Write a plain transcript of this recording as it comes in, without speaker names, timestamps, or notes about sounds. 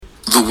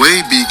The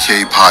Way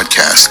BK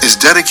podcast is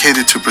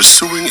dedicated to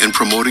pursuing and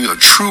promoting a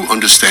true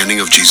understanding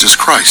of Jesus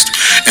Christ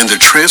and the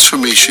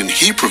transformation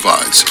he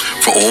provides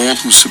for all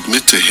who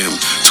submit to him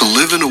to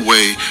live in a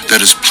way that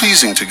is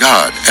pleasing to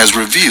God as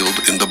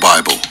revealed in the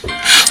Bible.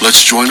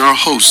 Let's join our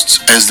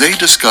hosts as they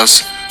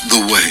discuss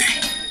The Way.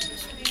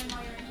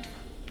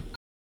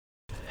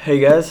 Hey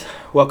guys,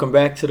 welcome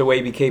back to the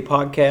Way BK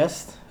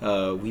podcast.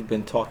 We've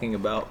been talking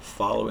about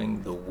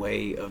following the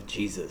way of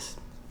Jesus.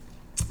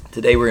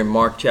 Today we're in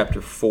Mark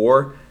chapter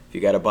 4. If you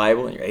got a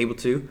Bible and you're able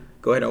to,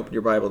 go ahead and open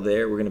your Bible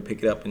there. We're going to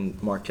pick it up in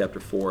Mark chapter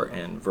 4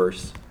 and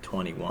verse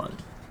 21.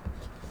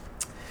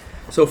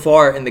 So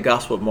far in the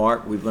Gospel of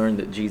Mark, we've learned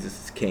that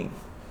Jesus is King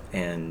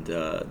and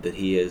that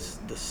he is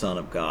the Son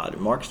of God.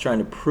 And Mark's trying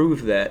to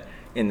prove that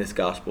in this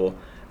Gospel,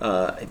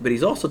 but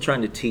he's also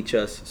trying to teach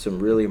us some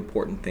really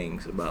important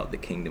things about the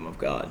kingdom of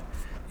God.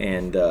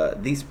 And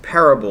these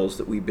parables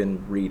that we've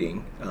been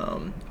reading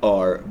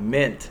are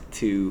meant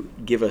to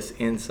give us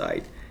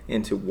insight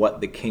into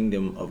what the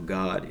kingdom of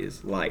God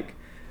is like.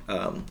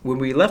 When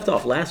we left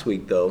off last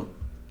week, though,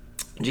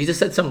 Jesus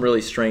said some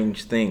really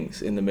strange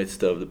things in the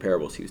midst of the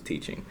parables he was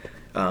teaching.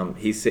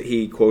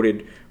 He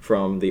quoted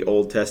from the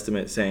Old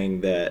Testament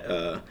saying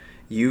that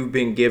you've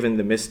been given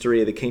the mystery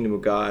of the kingdom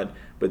of God,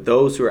 but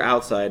those who are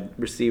outside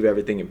receive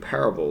everything in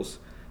parables,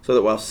 so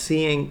that while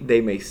seeing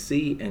they may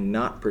see and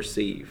not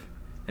perceive,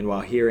 and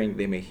while hearing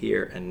they may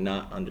hear and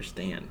not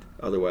understand.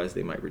 Otherwise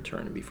they might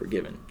return and be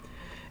forgiven.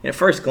 And at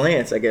first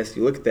glance, I guess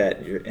you look at that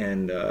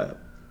and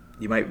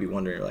you might be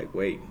wondering, like,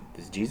 wait,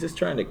 is Jesus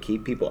trying to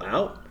keep people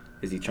out?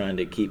 Is he trying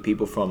to keep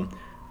people from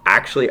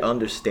actually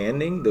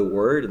understanding the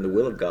word and the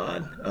will of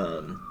God?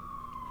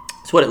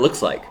 It's what it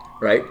looks like,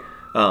 right?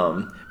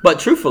 But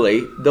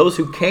truthfully, those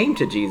who came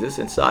to Jesus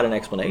and sought an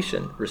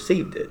explanation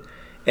received it.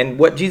 And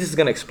what Jesus is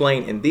going to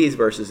explain in these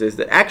verses is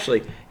that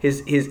actually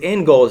his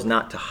end goal is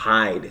not to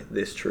hide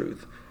this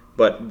truth,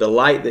 but the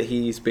light that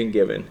he's been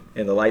given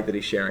and the light that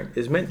he's sharing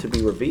is meant to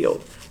be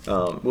revealed.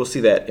 We'll see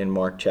that in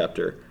Mark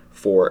chapter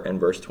 4 and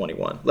verse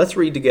 21. Let's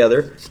read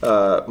together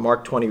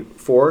Mark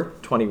 24,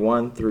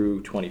 21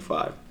 through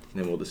 25,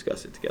 and then we'll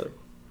discuss it together.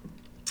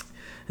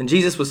 And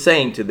Jesus was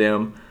saying to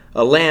them,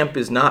 "A lamp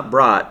is not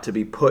brought to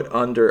be put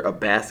under a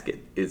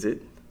basket, is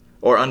it?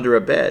 Or under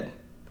a bed?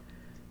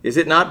 Is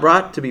it not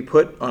brought to be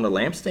put on a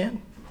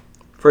lampstand?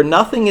 For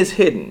nothing is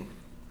hidden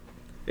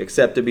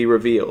except to be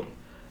revealed,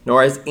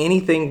 nor has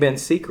anything been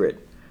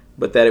secret,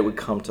 but that it would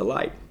come to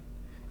light.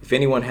 If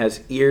anyone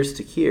has ears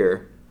to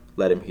hear,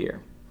 let him hear."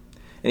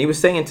 And he was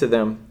saying to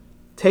them,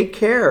 "Take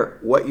care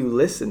what you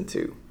listen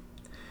to.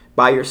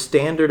 By your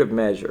standard of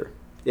measure,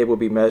 it will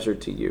be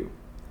measured to you,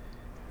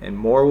 and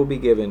more will be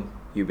given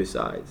you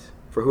besides.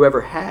 For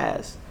whoever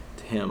has,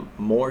 to him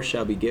more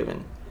shall be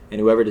given, and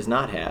whoever does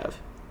not have,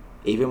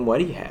 even what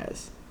he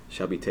has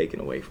shall be taken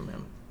away from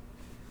him."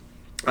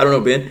 I don't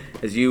know, Ben,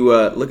 as you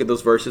look at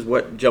those verses,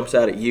 what jumps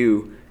out at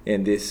you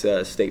in this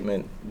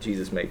statement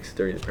Jesus makes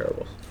during the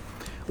parables?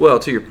 Well,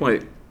 to your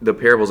point, the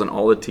parables and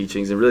all the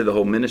teachings and really the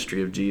whole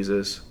ministry of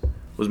Jesus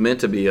was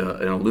meant to be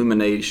an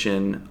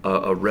illumination,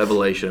 a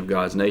revelation of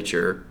God's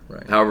nature.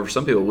 Right. However,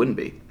 some people wouldn't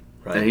be.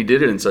 Right. And he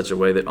did it in such a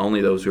way that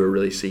only those who are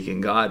really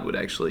seeking God would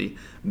actually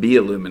be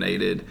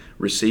illuminated,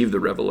 receive the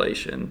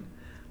revelation.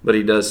 But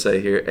he does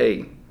say here,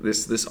 hey,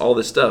 this all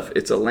this stuff,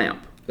 it's a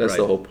lamp. That's Right.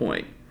 the whole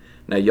point.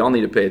 Now, y'all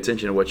need to pay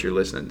attention to what you're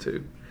listening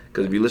to.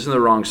 Because if you listen to the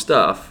wrong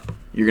stuff,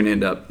 you're going to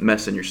end up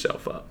messing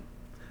yourself up.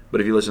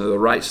 But if you listen to the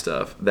right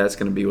stuff, that's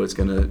going to be what's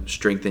going to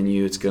strengthen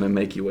you. It's going to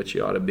make you what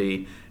you ought to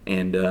be.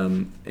 And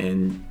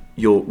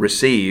you'll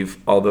receive,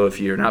 although if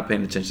you're not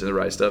paying attention to the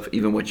right stuff,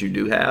 even what you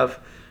do have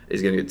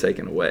is going to get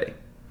taken away.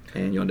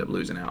 And you'll end up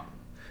losing out.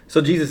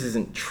 So Jesus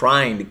isn't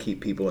trying to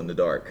keep people in the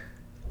dark,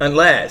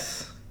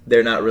 unless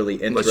they're not really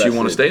interested. Unless you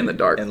want to stay in the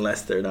dark.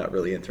 Unless they're not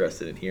really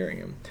interested in hearing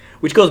him.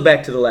 Which goes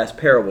back to the last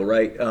parable,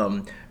 right?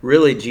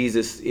 Really,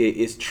 Jesus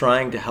is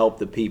trying to help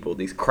the people,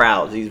 these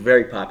crowds. He's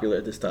very popular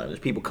at this time. There's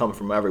people coming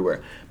from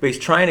everywhere. But he's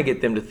trying to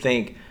get them to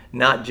think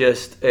not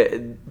just,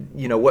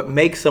 what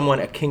makes someone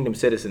a kingdom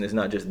citizen is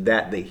not just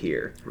that they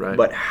hear, right,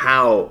 but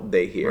how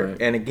they hear.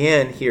 Right. And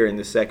again, here in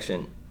this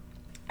section,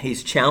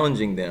 he's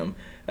challenging them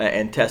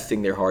and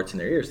testing their hearts and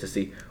their ears to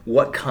see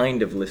what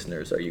kind of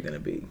listeners are you going to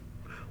be.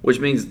 Which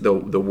means the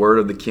word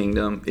of the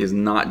kingdom is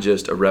not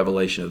just a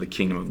revelation of the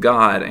kingdom of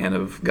God and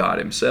of God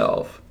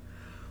himself,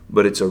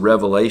 but it's a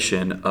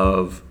revelation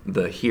of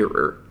the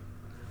hearer.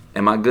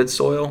 Am I good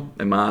soil?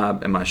 Am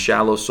I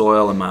shallow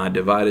soil? Am I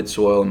divided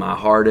soil? Am I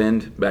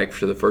hardened? Back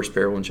to the first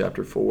parable in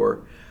chapter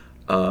 4.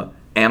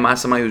 Am I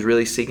somebody who's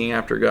really seeking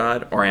after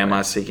God, or am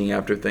I seeking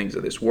after things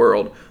of this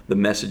world? The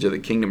message of the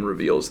kingdom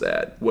reveals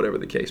that, whatever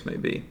the case may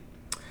be.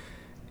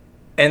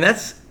 And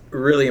that's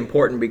really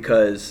important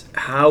because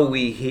how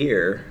we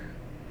hear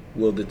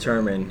will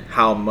determine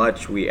how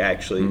much we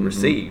actually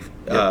receive.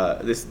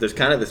 Yep. There's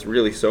kind of this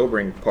really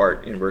sobering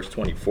part in verse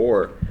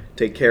 24.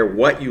 Take care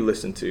what you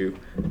listen to.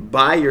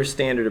 By your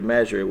standard of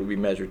measure, it will be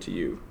measured to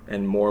you,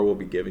 and more will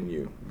be given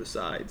you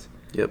besides.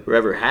 Yep.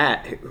 Whoever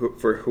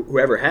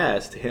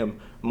has, to him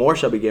more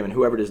shall be given.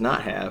 Whoever does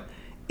not have,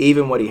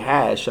 even what he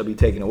has shall be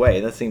taken away.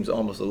 And that seems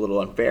almost a little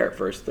unfair at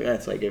first.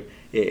 It's like if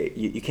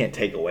you can't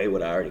take away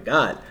what I already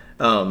got.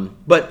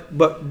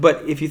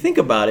 But if you think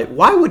about it,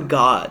 why would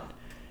God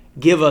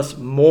give us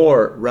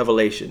more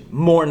revelation,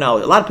 more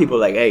knowledge? A lot of people are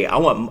like, hey, I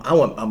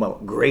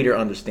want greater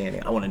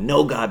understanding. I want to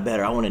know God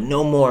better. I want to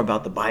know more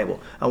about the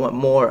Bible. I want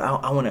more.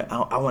 I want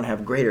to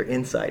have greater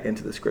insight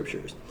into the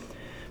scriptures.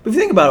 But if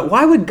you think about it,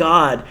 why would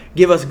God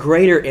give us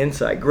greater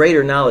insight,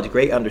 greater knowledge,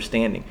 great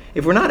understanding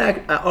if we're not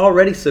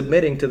already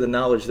submitting to the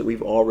knowledge that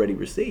we've already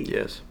received?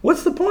 Yes.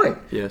 What's the point?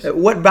 Yes.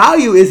 What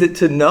value is it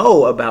to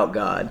know about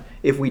God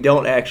if we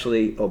don't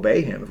actually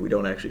obey him, if we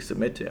don't actually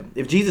submit to him?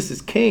 If Jesus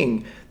is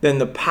king, then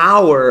the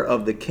power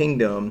of the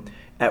kingdom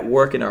at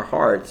work in our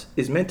hearts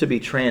is meant to be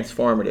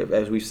transformative,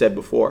 as we've said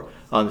before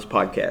on this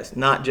podcast,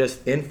 not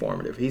just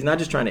informative. He's not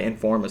just trying to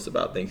inform us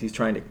about things. He's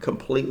trying to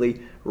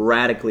completely,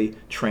 radically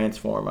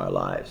transform our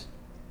lives.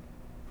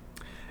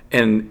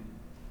 And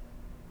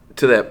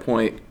to that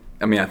point,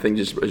 I mean, I think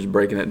just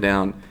breaking it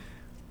down,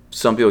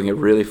 some people get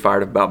really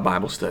fired up about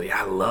Bible study.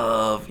 I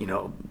love,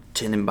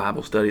 attending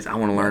Bible studies. I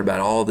want to learn about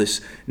all this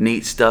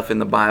neat stuff in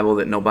the Bible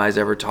that nobody's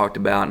ever talked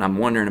about, and I'm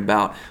wondering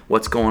about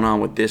what's going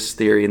on with this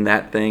theory and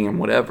that thing and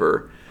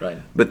whatever. Right.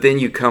 But then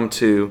you come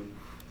to,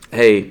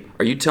 hey,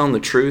 are you telling the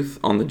truth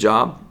on the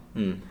job?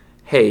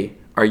 Hey,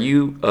 are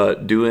you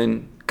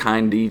doing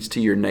kind deeds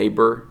to your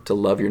neighbor, to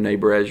love your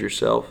neighbor as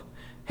yourself?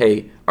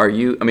 Hey,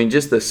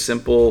 just the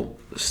simple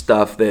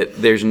stuff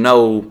that there's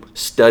no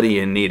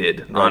studying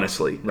needed,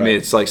 honestly. Right. I mean,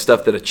 it's like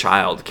stuff that a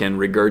child can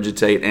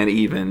regurgitate and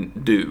even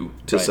do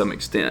to some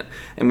extent.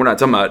 And we're not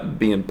talking about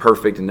being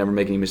perfect and never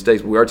making any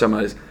mistakes. What we are talking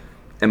about is,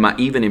 am I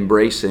even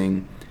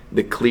embracing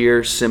the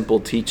clear, simple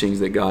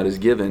teachings that God has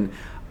given?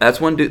 That's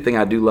one thing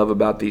I do love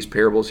about these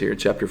parables here in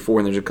chapter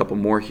 4, and there's a couple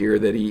more here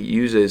that he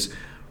uses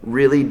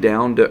really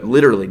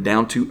literally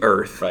down to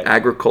earth,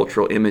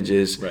 agricultural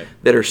images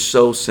that are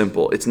so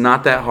simple. It's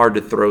not that hard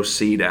to throw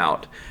seed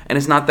out, and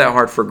it's not that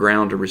hard for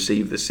ground to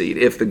receive the seed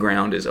if the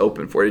ground is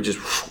open for it. It just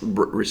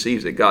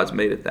receives it. God's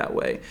made it that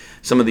way.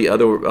 Some of the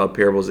other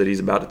parables that he's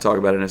about to talk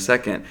about in a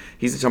second,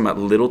 he's talking about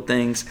little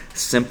things,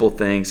 simple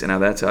things, and how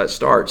that's how it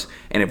starts.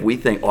 And if we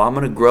think, I'm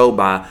going to grow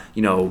by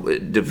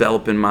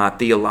developing my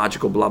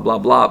theological blah blah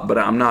blah, but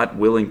I'm not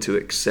willing to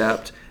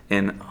accept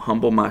and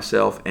humble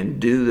myself and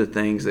do the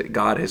things that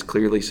God has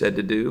clearly said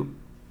to do,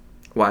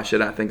 why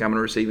should I think I'm going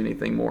to receive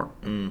anything more?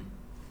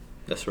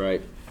 That's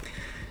right.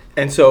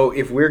 And so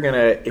if we're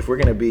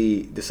gonna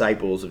be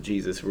disciples of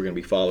Jesus, if we're gonna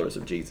be followers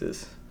of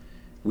Jesus,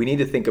 we need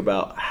to think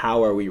about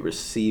how are we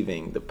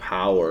receiving the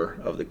power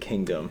of the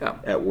kingdom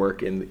at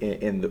work in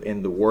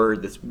the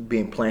word that's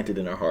being planted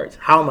in our hearts.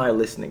 How am I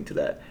listening to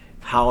that?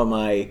 How am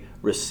I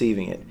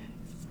receiving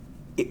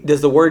it?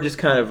 Does the word just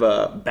kind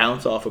of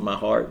bounce off of my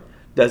heart?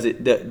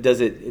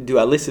 Do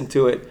I listen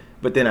to it,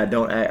 but then I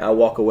don't? I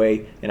walk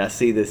away and I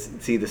see the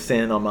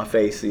sin on my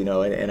face,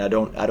 and I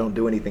don't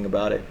do anything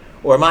about it.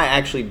 Or am I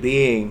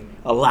actually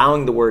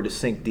allowing the word to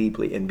sink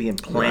deeply and being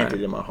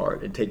planted in my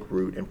heart and take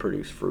root and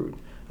produce fruit,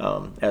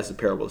 as the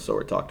parable of the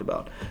sower talked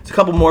about? There's a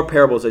couple more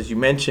parables, as you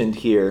mentioned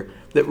here,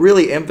 that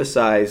really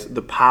emphasize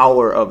the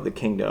power of the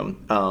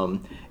kingdom,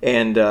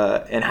 and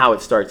how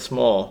it starts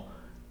small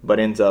but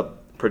ends up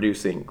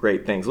producing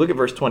great things. Look at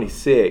verse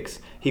 26.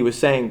 He was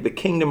saying the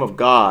kingdom of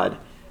God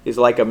is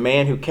like a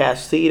man who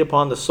casts seed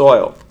upon the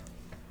soil,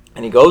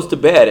 and he goes to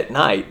bed at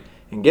night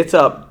and gets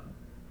up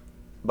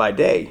by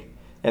day,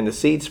 and the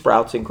seed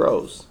sprouts and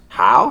grows.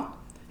 How?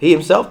 He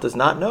himself does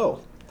not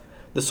know.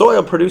 The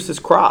soil produces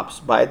crops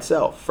by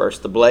itself,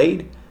 first the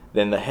blade,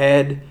 then the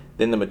head,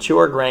 then the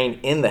mature grain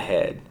in the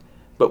head.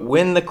 But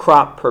when the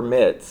crop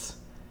permits,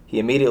 he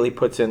immediately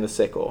puts in the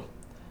sickle,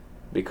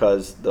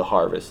 because the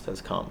harvest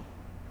has come.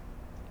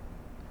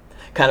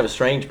 Kind of a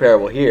strange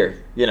parable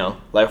here,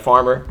 like a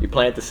farmer, you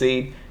plant the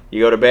seed,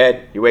 you go to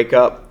bed, you wake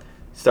up,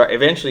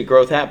 eventually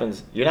growth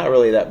happens. You're not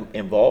really that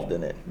involved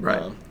in it.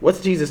 Right.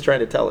 What's Jesus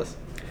trying to tell us?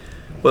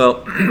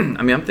 Well,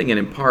 I'm thinking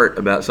in part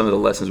about some of the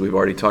lessons we've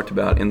already talked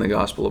about in the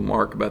Gospel of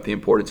Mark about the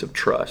importance of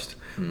trust.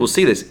 We'll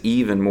see this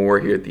even more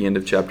here at the end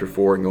of chapter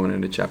 4 and going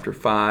into chapter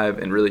 5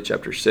 and really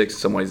chapter 6. In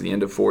some ways, the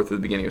end of 4 through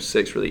the beginning of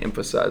 6 really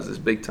emphasize this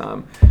big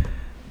time.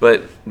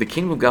 But the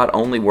kingdom of God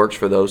only works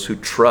for those who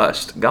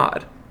trust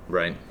God.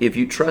 Right. If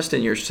you trust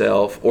in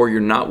yourself or you're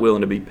not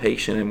willing to be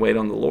patient and wait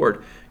on the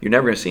Lord, you're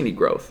never going to see any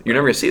growth. You're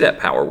never going to see that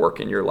power work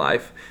in your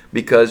life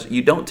because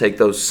you don't take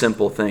those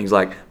simple things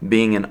like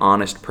being an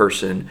honest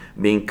person,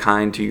 being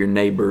kind to your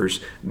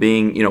neighbors,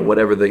 being,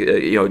 whatever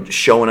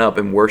showing up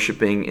and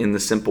worshiping in the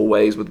simple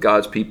ways with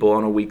God's people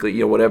on a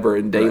weekly, whatever,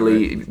 and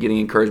daily getting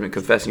encouragement,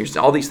 confessing your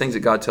sin, all these things that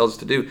God tells us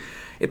to do.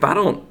 If I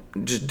don't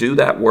just do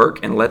that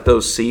work and let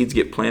those seeds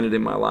get planted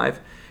in my life,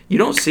 you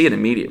don't see it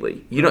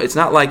immediately. It's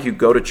not like you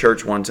go to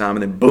church one time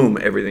and then boom,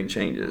 everything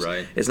changes.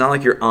 Right. It's not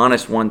like you're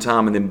honest one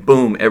time and then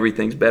boom,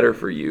 everything's better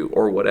for you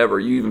or whatever.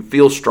 You even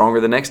feel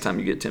stronger the next time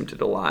you get tempted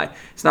to lie.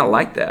 It's not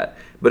like that,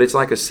 but it's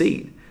like a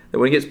seed. that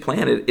when it gets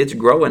planted, it's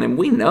growing. And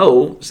we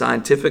know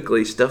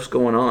scientifically stuff's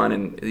going on,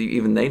 and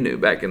even they knew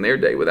back in their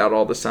day without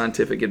all the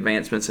scientific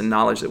advancements and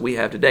knowledge that we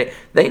have today.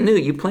 They knew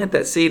you plant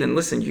that seed and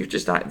listen, you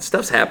just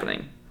stuff's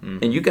happening.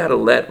 And you got to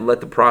let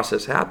the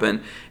process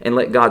happen and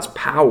let God's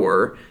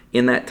power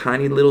in that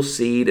tiny little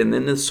seed and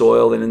then the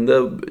soil and in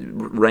the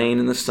rain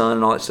and the sun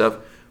and all that stuff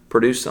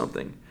produce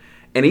something.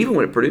 And even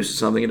when it produces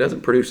something, it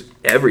doesn't produce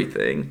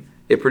everything.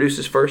 It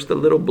produces first the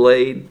little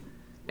blade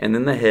and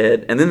then the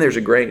head, and then there's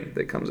a grain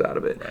that comes out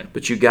of it. Right.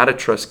 But you got to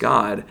trust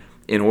God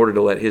in order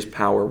to let His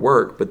power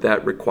work. But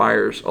that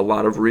requires a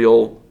lot of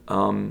real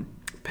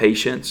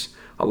patience,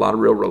 a lot of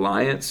real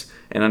reliance,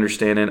 and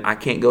understanding I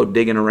can't go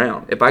digging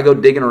around. If I go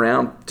digging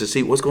around to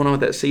see what's going on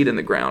with that seed in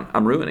the ground,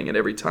 I'm ruining it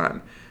every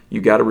time. You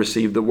got to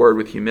receive the word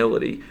with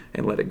humility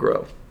and let it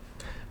grow.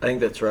 I think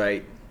that's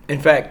right. In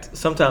fact,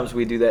 sometimes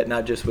we do that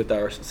not just with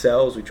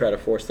ourselves. We try to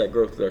force that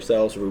growth with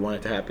ourselves, or we want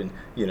it to happen,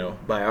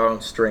 by our own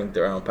strength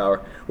or our own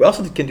power. We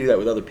also can do that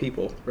with other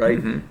people, right?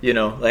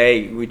 Mm-hmm.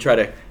 Hey, we try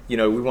to,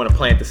 we want to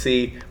plant the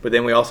seed, but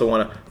then we also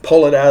want to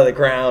pull it out of the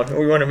ground, and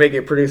we want to make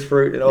it produce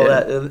fruit and all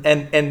that.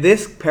 And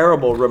this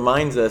parable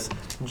reminds us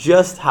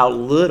just how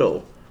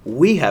little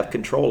we have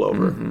control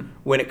over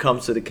when it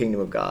comes to the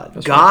kingdom of God.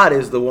 That's God right.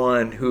 is the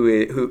one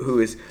who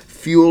is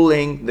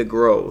fueling the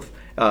growth.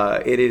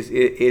 It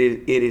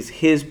is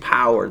His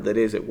power that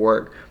is at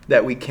work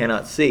that we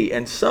cannot see,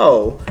 and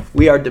so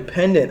we are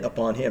dependent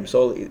upon Him,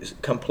 so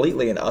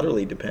completely and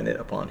utterly dependent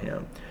upon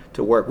Him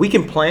to work. We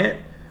can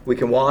plant, we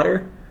can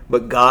water,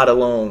 but God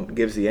alone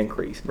gives the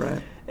increase.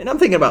 Right. And I'm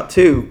thinking about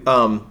too,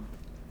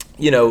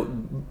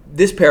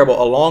 this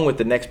parable, along with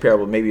the next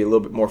parable, maybe a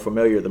little bit more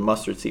familiar, the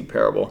mustard seed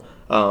parable,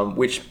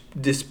 which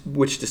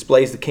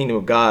displays the kingdom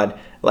of God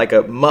like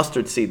a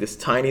mustard seed, this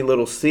tiny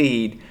little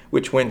seed,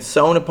 which when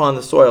sown upon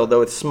the soil,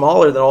 though it's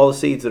smaller than all the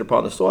seeds that are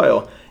upon the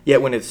soil,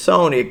 yet when it's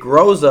sown, it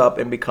grows up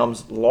and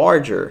becomes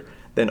larger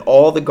than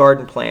all the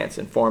garden plants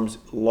and forms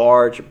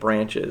large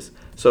branches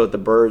so that the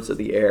birds of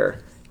the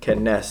air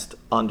can nest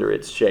under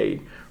its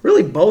shade.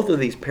 Really, both of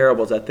these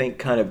parables, I think,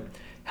 kind of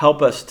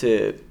help us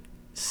to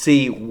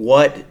see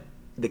what's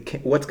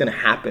going to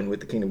happen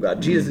with the kingdom of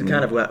God. Jesus is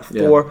kind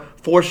of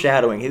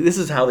foreshadowing. This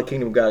is how the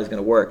kingdom of God is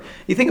going to work.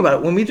 You think about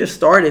it, when we just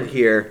started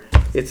here,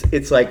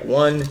 it's like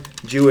one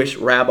Jewish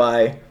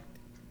rabbi,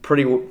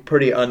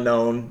 pretty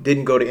unknown,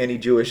 didn't go to any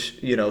Jewish,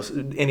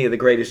 any of the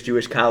greatest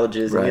Jewish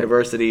colleges and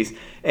universities,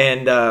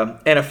 and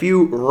a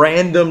few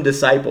random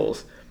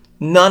disciples,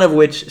 none of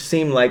which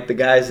seem like the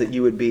guys that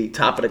you would be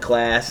top of the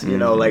class,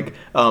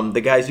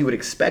 the guys you would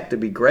expect to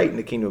be great in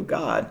the kingdom of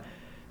God.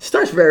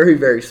 Starts very,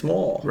 very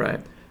small. Right.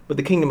 But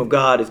the kingdom of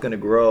God is going to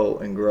grow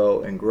and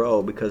grow and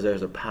grow because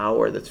there's a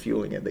power that's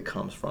fueling it that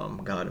comes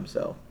from God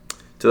Himself.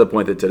 To the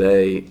point that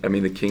today,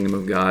 the kingdom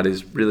of God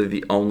is really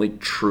the only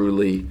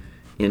truly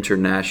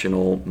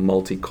international,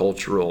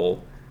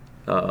 multicultural,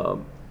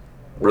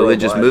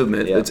 religious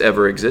movement that's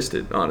ever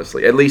existed,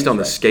 honestly. At least on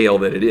the scale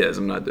that it is.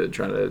 I'm not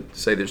trying to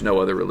say there's no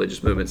other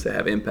religious movements that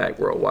have impact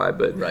worldwide,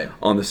 but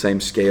on the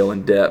same scale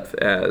and depth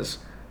as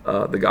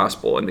the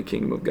gospel and the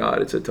kingdom of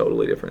God, it's a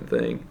totally different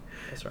thing.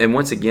 Right. And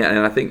once again,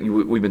 and I think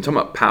we've been talking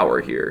about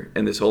power here,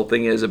 and this whole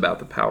thing is about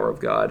the power of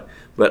God.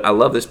 But I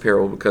love this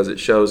parable because it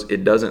shows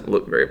it doesn't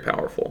look very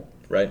powerful.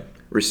 Right.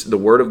 The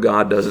Word of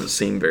God doesn't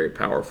seem very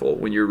powerful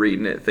when you're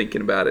reading it,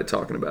 thinking about it,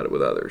 talking about it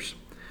with others.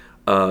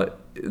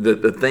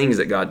 The things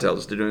that God tells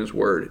us to do in His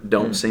Word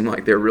don't seem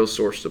like they're a real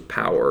source of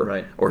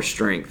power or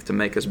strength to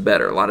make us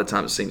better. A lot of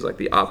times it seems like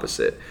the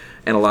opposite.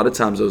 And a lot of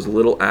times those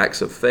little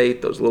acts of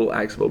faith, those little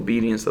acts of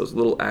obedience, those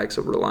little acts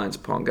of reliance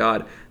upon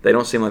God, they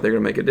don't seem like they're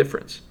going to make a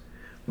difference.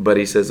 But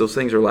He says those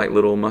things are like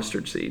little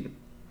mustard seed.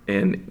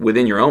 And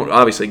within your own,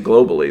 obviously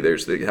globally,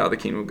 there's how the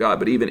kingdom of God,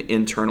 but even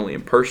internally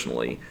and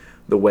personally,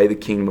 the way the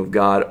kingdom of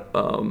God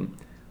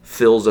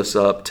fills us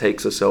up,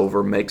 takes us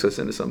over, makes us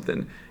into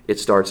something, it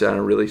starts out in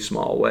a really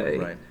small way.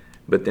 Right.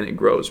 But then it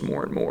grows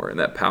more and more. And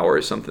that power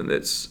is something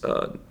that's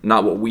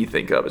not what we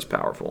think of as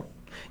powerful.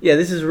 Yeah,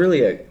 this is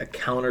really a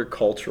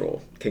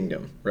countercultural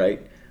kingdom,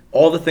 right?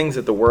 All the things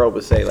that the world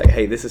would say, like,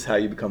 hey, this is how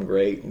you become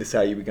great, this is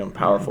how you become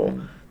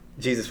powerful.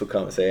 Jesus would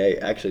come and say, hey,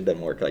 actually it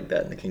doesn't work like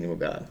that in the kingdom of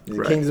God.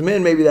 The kingdoms of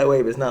men may be that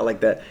way, but it's not like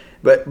that.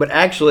 But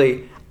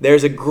actually,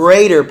 there's a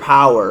greater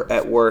power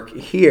at work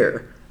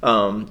here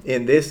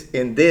in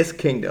this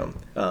kingdom.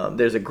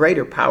 There's a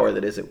greater power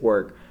that is at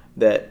work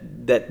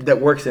that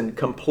works in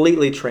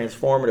completely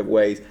transformative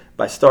ways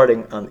by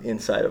starting on the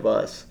inside of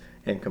us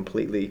and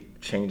completely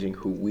changing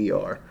who we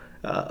are.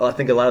 I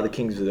think a lot of the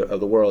kingdoms of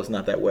the world is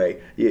not that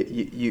way.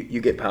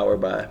 You get power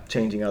by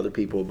changing other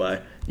people,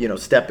 by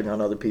stepping on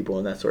other people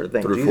and that sort of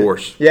thing. Through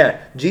force.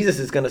 Yeah, Jesus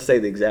is going to say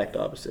the exact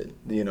opposite.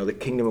 The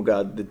kingdom of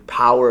God, the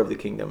power of the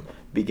kingdom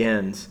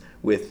begins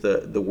with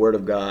the word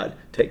of God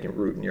taking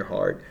root in your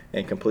heart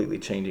and completely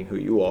changing who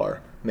you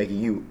are, making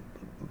you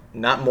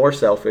not more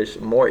selfish,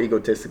 more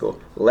egotistical,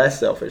 less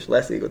selfish,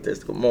 less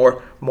egotistical,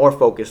 more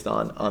focused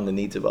on the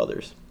needs of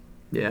others.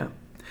 Yeah.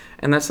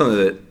 And that's something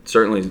that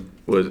certainly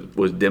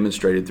was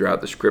demonstrated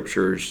throughout the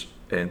scriptures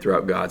and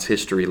throughout God's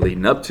history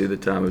leading up to the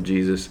time of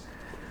Jesus.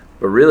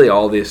 But really,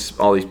 all these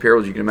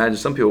parables, you can imagine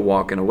some people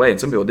walking away, and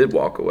some people did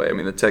walk away. I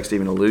mean, the text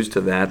even alludes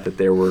to that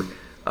there were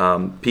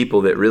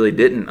people that really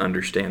didn't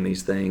understand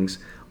these things.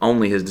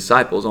 Only his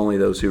disciples, only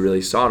those who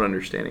really sought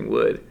understanding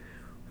would.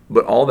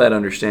 But all that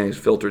understanding is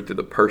filtered through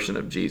the person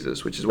of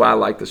Jesus, which is why I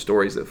like the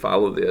stories that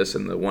follow this,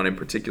 and the one in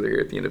particular here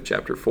at the end of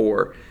chapter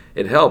 4.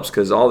 It helps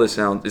because all this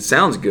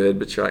sounds good,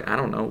 but you're like, I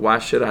don't know, why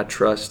should I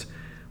trust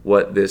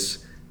what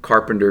this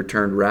carpenter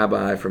turned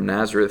rabbi from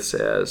Nazareth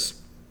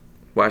says?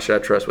 Why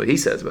should I trust what he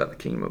says about the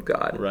kingdom of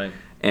God? Right.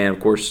 And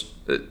of course,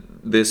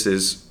 this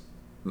is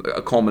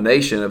a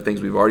culmination of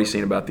things we've already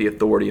seen about the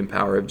authority and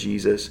power of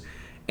Jesus,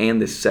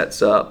 and this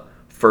sets up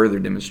further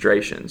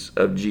demonstrations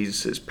of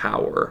Jesus'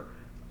 power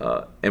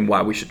and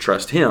why we should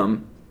trust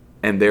him,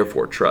 and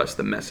therefore trust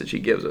the message he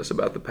gives us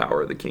about the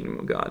power of the kingdom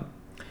of God.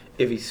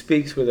 If he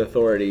speaks with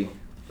authority,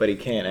 but he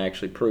can't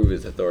actually prove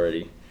his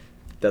authority,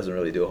 doesn't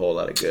really do a whole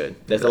lot of good.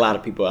 There's a lot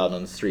of people out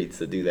on the streets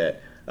that do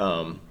that.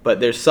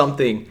 But there's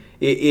something,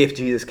 if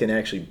Jesus can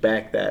actually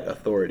back that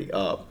authority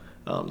up,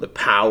 the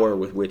power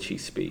with which he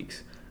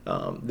speaks,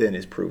 then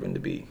is proven to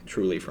be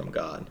truly from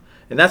God.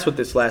 And that's what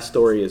this last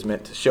story is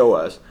meant to show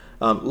us.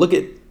 Look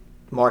at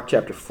Mark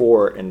chapter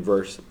 4 and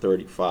verse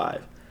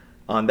 35.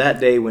 On that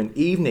day when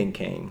evening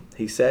came,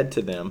 he said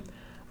to them,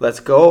 "Let's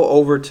go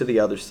over to the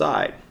other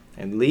side."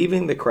 And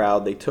leaving the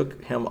crowd, they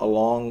took him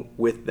along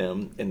with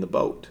them in the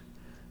boat,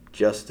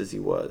 just as he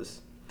was.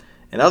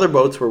 And other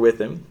boats were with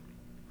him.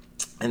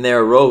 And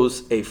there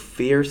arose a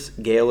fierce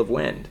gale of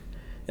wind,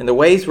 and the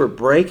waves were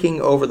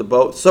breaking over the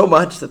boat so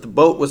much that the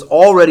boat was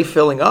already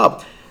filling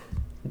up.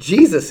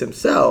 Jesus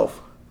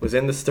himself was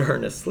in the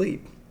stern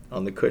asleep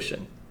on the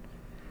cushion.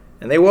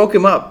 And they woke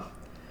him up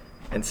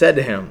and said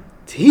to him,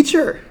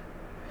 "Teacher,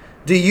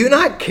 do you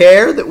not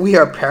care that we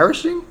are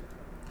perishing?"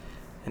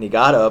 And he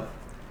got up,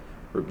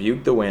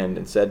 rebuked the wind,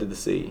 and said to the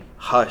sea,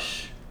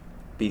 "Hush,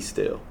 be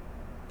still."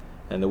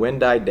 And the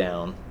wind died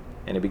down,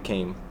 and it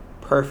became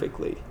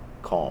perfectly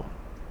calm.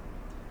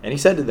 And he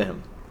said to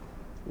them,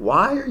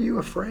 "Why are you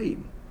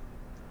afraid?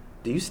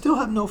 Do you still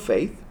have no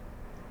faith?"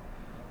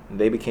 And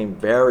they became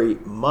very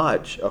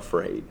much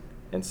afraid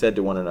and said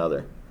to one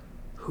another,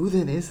 "Who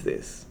then is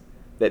this,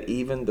 that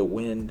even the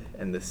wind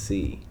and the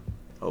sea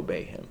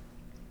obey him?"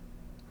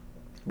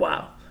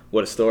 Wow,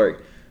 what a story.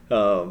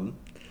 I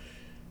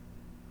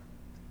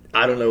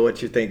don't know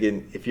what you're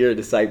thinking. If you're a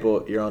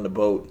disciple, you're on the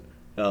boat.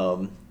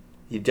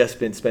 You've just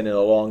been spending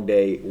a long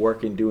day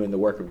working, doing the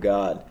work of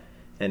God,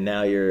 and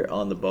now you're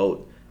on the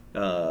boat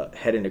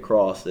heading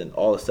across, and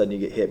all of a sudden you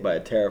get hit by a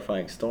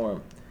terrifying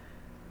storm.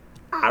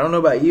 I don't know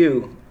about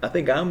you. I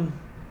think I'm,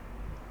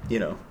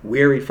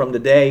 weary from the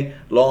day,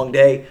 long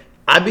day.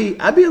 I'd be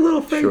a little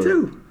afraid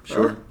too.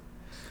 Sure.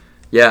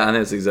 Yeah, and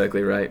that's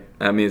exactly right.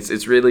 I mean,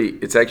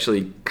 it's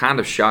actually kind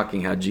of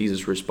shocking how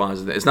Jesus responds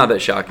to that. It's not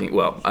that shocking.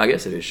 Well, I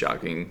guess it is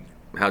shocking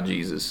how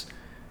Jesus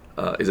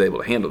is able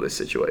to handle this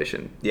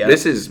situation. Yeah.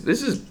 This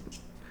is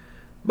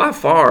by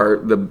far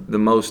the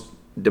most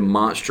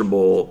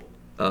demonstrably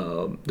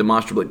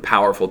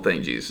powerful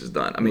thing Jesus has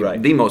done. I mean,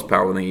 Right. the most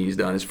powerful thing he's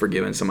done is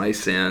forgiving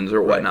somebody's sins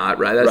or whatnot,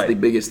 right? That's Right. the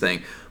biggest thing.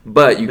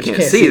 But you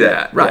can't see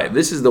that. Right. Yeah.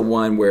 This is the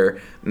one where,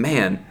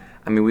 man,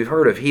 I mean, we've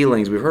heard of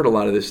healings, we've heard a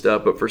lot of this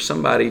stuff, but for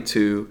somebody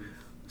to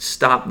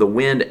stop the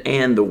wind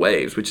and the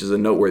waves, which is a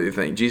noteworthy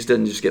thing. Jesus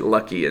doesn't just get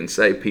lucky and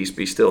say, "Peace,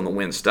 be still," and the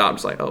wind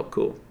stops. Like, oh,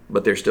 cool.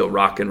 But they're still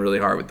rocking really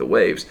hard with the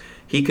waves.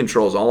 He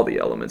controls all the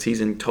elements.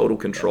 He's in total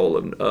control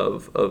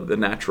of the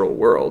natural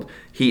world.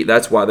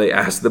 That's why they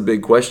asked the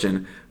big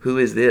question, who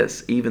is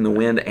this? Even the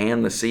wind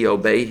and the sea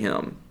obey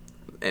him.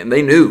 And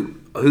they knew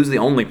who's the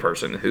only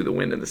person who the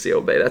wind and the sea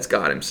obey. That's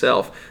God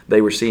himself.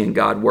 They were seeing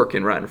God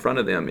working right in front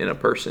of them in a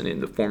person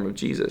in the form of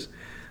Jesus.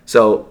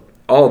 So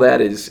all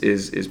that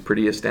is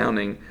pretty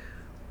astounding.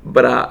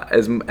 But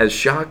as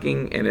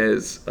shocking and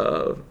as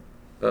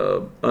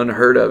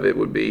unheard of it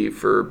would be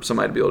for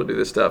somebody to be able to do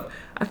this stuff,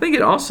 I think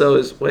it also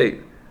is, wait,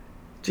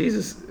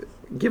 Jesus,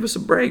 give us a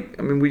break.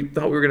 I mean, we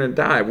thought we were going to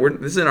die.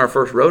 This isn't our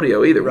first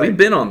rodeo either. Right. We've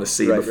been on the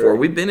sea before. Right.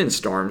 We've been in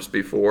storms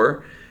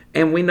before.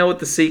 And we know what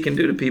the sea can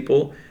do to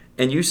people.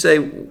 And you say,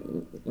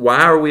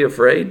 why are we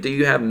afraid? Do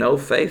you have no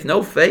faith?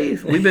 No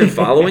faith. We've been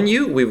following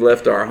you. We've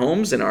left our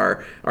homes and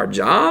our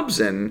jobs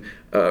and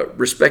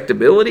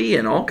respectability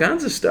and all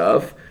kinds of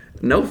stuff.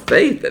 No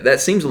faith. That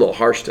seems a little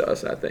harsh to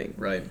us, I think,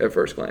 Right. at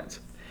first glance.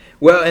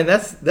 Well, and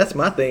that's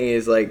my thing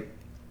is, like,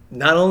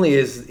 not only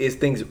is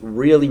things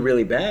really,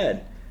 really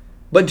bad,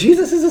 but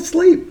Jesus is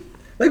asleep.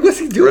 Like, what's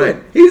he doing?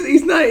 Right.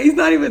 He's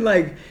not even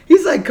like,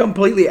 he's like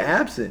completely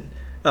absent.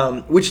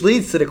 Which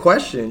leads to the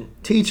question,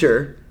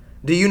 "Teacher,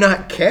 do you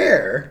not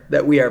care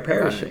that we are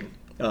perishing?"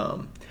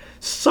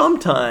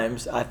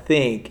 Sometimes I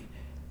think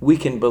we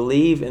can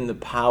believe in the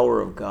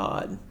power of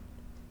God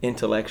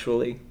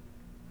intellectually,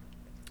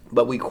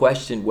 but we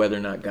question whether or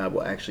not God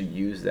will actually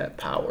use that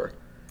power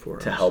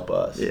to help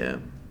us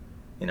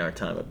in our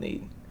time of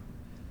need.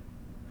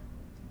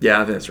 Yeah,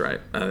 I think that's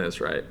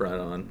right. Right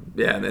on.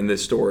 Yeah, and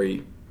this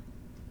story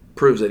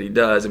proves that he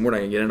does, and we're not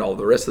going to get into all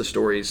the rest of the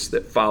stories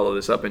that follow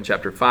this up in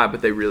chapter 5,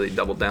 but they really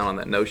double down on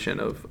that notion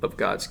of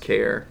God's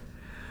care.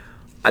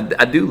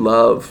 I do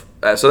love,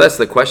 so that's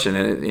the question,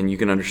 and you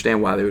can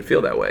understand why they would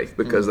feel that way,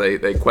 because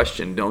they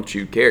question, don't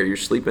you care? You're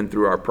sleeping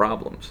through our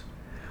problems.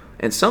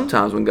 And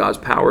sometimes when God's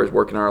power is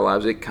working in our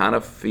lives, it kind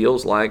of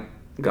feels like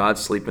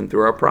God's sleeping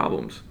through our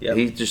problems. Yep.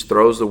 He just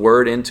throws the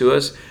word into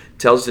us,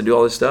 tells us to do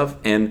all this stuff,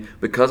 and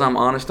because I'm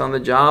honest on the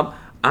job,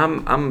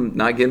 I'm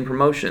not getting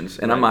promotions,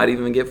 and I might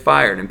even get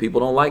fired, and people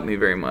don't like me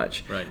very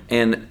much. Right.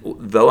 And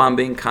though I'm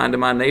being kind to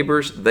my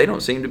neighbors, they don't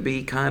seem to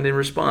be kind in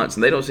response,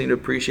 and they don't seem to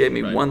appreciate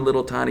me one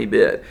little tiny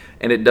bit.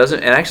 And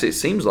it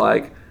seems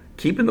like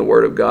keeping the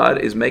word of God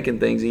is making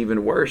things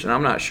even worse, and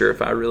I'm not sure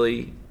if I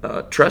really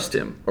trust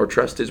him or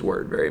trust his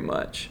word very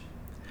much.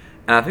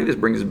 And I think this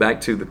brings us back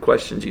to the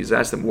question Jesus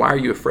asked them, why are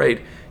you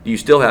afraid? Do you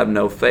still have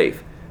no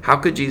faith? How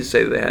could Jesus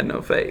say that they had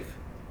no faith?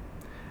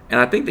 And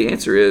I think the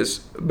answer is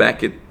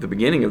back at the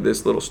beginning of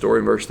this little story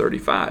in verse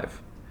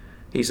 35.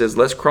 He says,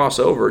 let's cross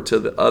over to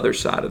the other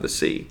side of the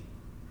sea.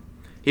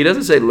 He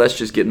doesn't say, let's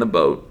just get in the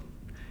boat.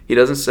 He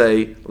doesn't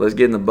say, let's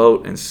get in the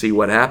boat and see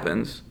what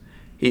happens.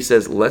 He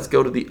says, let's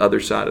go to the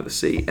other side of the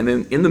sea. And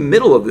then in the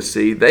middle of the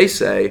sea, they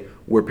say,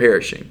 we're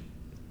perishing.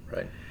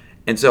 Right.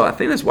 And so I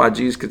think that's why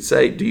Jesus could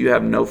say, do you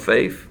have no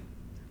faith?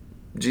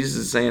 Jesus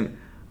is saying,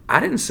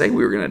 I didn't say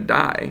we were going to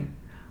die.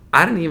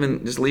 I didn't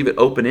even just leave it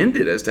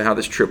open-ended as to how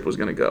this trip was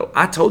going to go.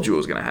 I told you it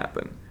was going to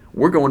happen.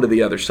 We're going to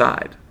the other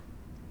side.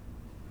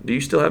 Do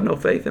you still have no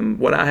faith in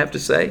what I have to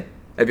say?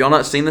 Have y'all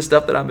not seen the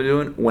stuff that I've been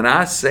doing? When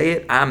I say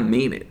it, I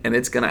mean it, and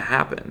it's going to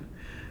happen.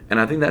 And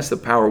I think that's the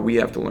power we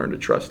have to learn to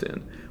trust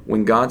in.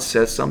 When God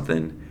says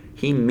something,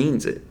 he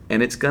means it,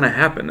 and it's going to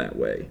happen that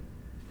way.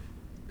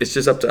 It's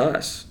just up to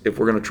us if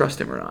we're going to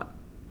trust him or not.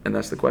 And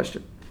that's the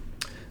question.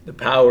 The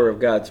power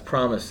of God's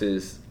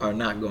promises are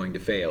not going to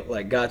fail.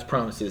 Like, God's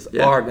promises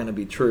are going to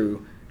be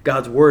true.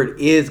 God's word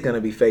is going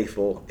to be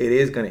faithful. It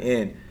is going to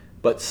end.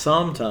 But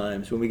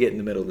sometimes when we get in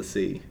the middle of the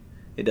sea,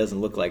 it doesn't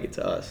look like it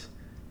to us.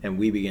 And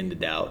we begin to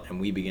doubt, and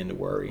we begin to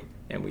worry,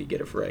 and we get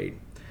afraid.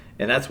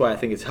 And that's why I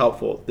think it's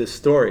helpful, this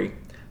story,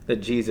 that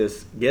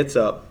Jesus gets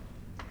up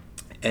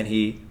and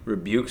he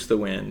rebukes the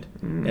wind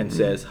and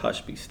says,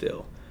 hush, be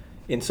still.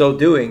 In so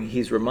doing,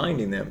 he's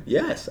reminding them,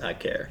 yes, I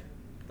care.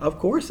 Of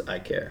course I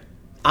care.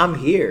 I'm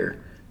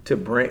here to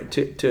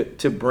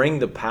bring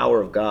the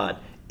power of God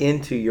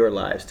into your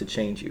lives to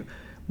change you.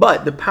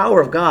 But the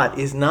power of God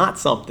is not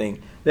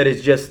something that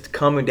is just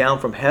coming down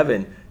from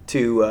heaven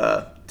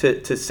to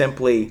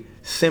simply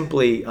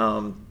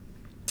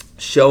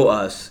show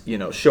us,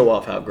 show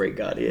off how great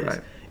God is.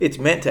 Right. It's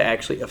meant to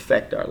actually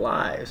affect our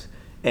lives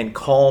and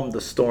calm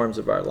the storms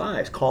of our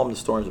lives, calm the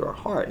storms of our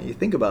heart. And you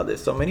think about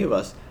this, so many of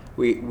us,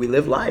 we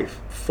live life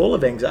full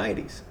of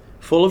anxieties,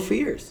 full of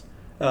fears.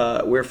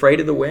 We're afraid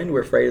of the wind.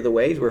 We're afraid of the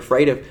waves. We're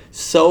afraid of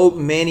so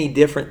many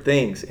different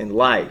things in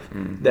life,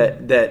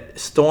 that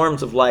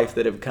storms of life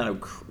that have kind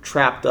of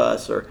trapped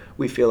us, or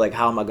we feel like,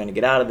 how am I going to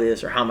get out of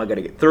this, or how am I going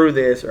to get through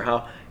this, or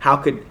how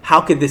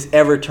could this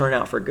ever turn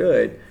out for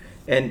good?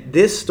 And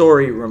this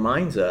story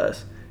reminds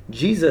us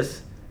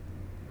Jesus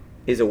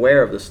is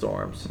aware of the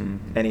storms,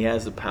 and he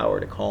has the power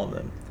to calm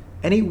them,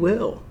 and he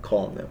will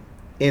calm them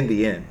in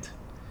the end.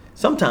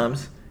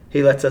 Sometimes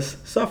he lets us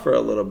suffer a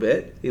little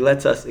bit. He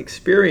lets us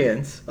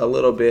experience a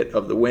little bit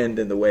of the wind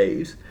and the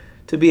waves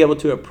to be able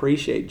to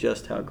appreciate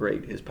just how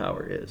great his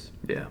power is.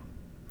 Yeah.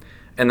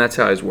 And that's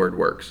how his word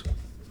works.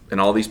 And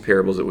all these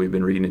parables that we've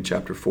been reading in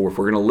chapter 4, if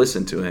we're going to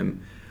listen to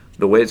him,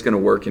 the way it's going to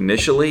work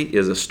initially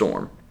is a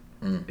storm.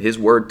 His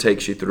word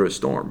takes you through a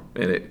storm,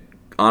 and it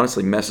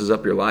honestly messes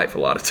up your life a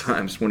lot of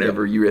times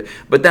whenever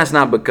but that's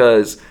not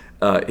because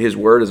his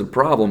word is a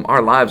problem.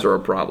 Our lives are a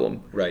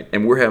problem. Right.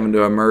 And we're having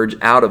to emerge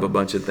out of a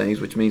bunch of things,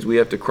 which means we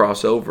have to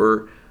cross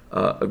over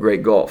a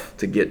great gulf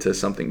to get to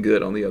something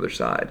good on the other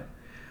side.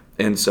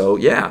 And so,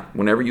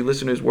 whenever you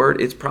listen to his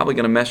word, it's probably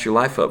going to mess your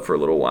life up for a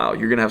little while.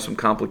 You're going to have some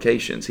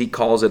complications. He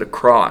calls it a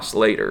cross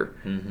later.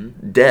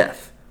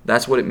 Death.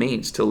 That's what it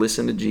means to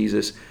listen to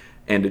Jesus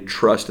and to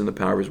trust in the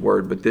power of his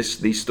word. But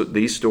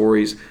these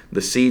stories,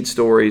 the seed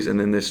stories, and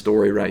then this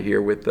story right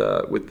here with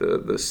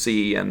the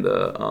sea and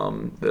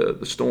the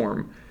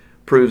storm,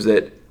 proves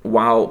that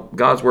while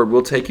God's word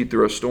will take you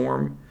through a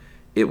storm,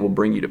 it will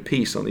bring you to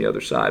peace on the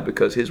other side,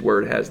 because his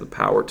word has the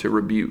power to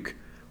rebuke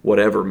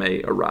whatever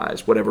may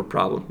arise, whatever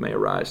problem may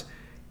arise,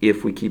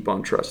 if we keep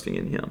on trusting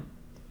in him.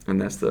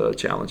 And that's the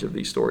challenge of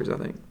these stories, I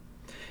think.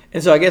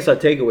 And so I guess our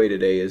takeaway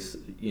today is,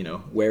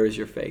 where is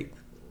your faith?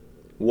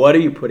 What are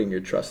you putting your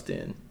trust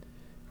in?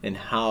 And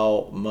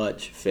how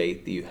much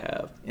faith do you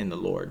have in the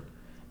Lord?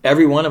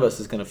 Every one of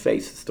us is going to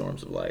face the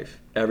storms of life.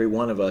 Every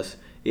one of us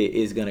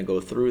is going to go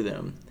through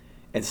them.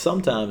 And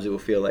sometimes it will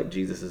feel like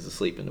Jesus is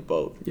asleep in the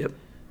boat. Yep.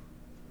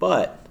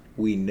 But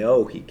we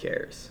know he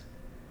cares.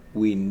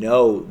 We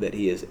know that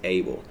he is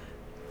able.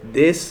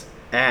 This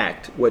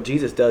act, what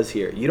Jesus does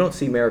here, you don't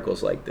see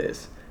miracles like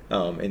this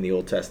in the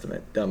Old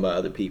Testament done by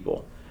other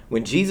people.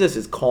 When Jesus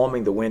is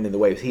calming the wind and the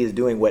waves, he is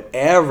doing what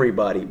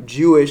everybody,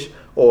 Jewish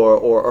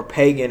or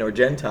pagan or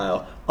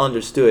Gentile,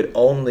 understood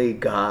only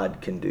God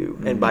can do.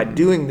 And by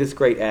doing this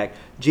great act,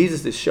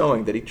 Jesus is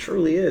showing that he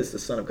truly is the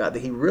Son of God,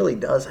 that he really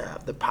does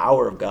have the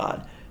power of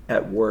God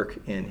at work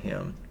in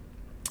him.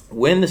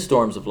 When the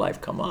storms of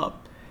life come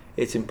up,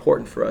 it's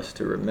important for us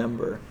to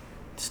remember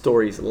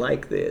stories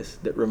like this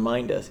that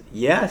remind us,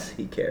 yes,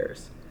 he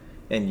cares,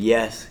 and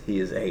yes, he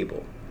is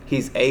able.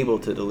 He's able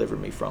to deliver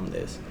me from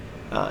this.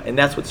 And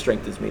that's what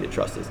strengthens me to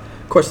trust this.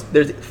 Of course,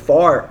 there's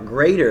far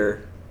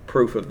greater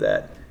proof of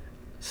that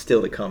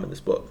still to come in this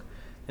book.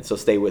 And so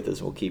stay with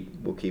us. We'll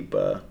keep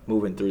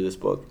moving through this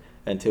book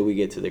until we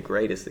get to the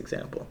greatest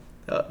example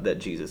that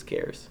Jesus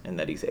cares and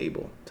that he's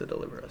able to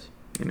deliver us.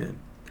 Amen.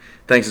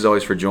 Thanks as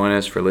always for joining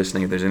us, for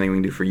listening. If there's anything we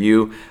can do for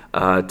you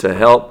to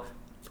help,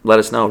 let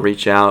us know.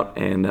 Reach out,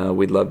 and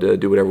we'd love to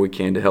do whatever we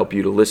can to help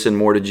you to listen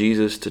more to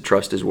Jesus, to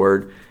trust his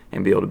word,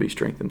 and be able to be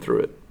strengthened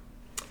through it.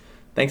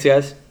 Thanks,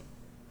 guys.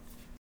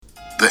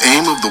 The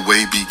aim of The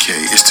Way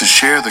BK is to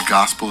share the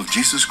gospel of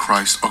Jesus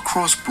Christ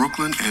across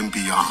Brooklyn and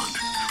beyond.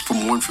 For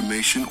more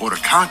information or to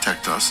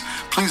contact us,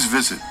 please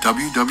visit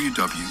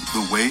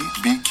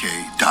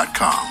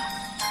www.thewaybk.com.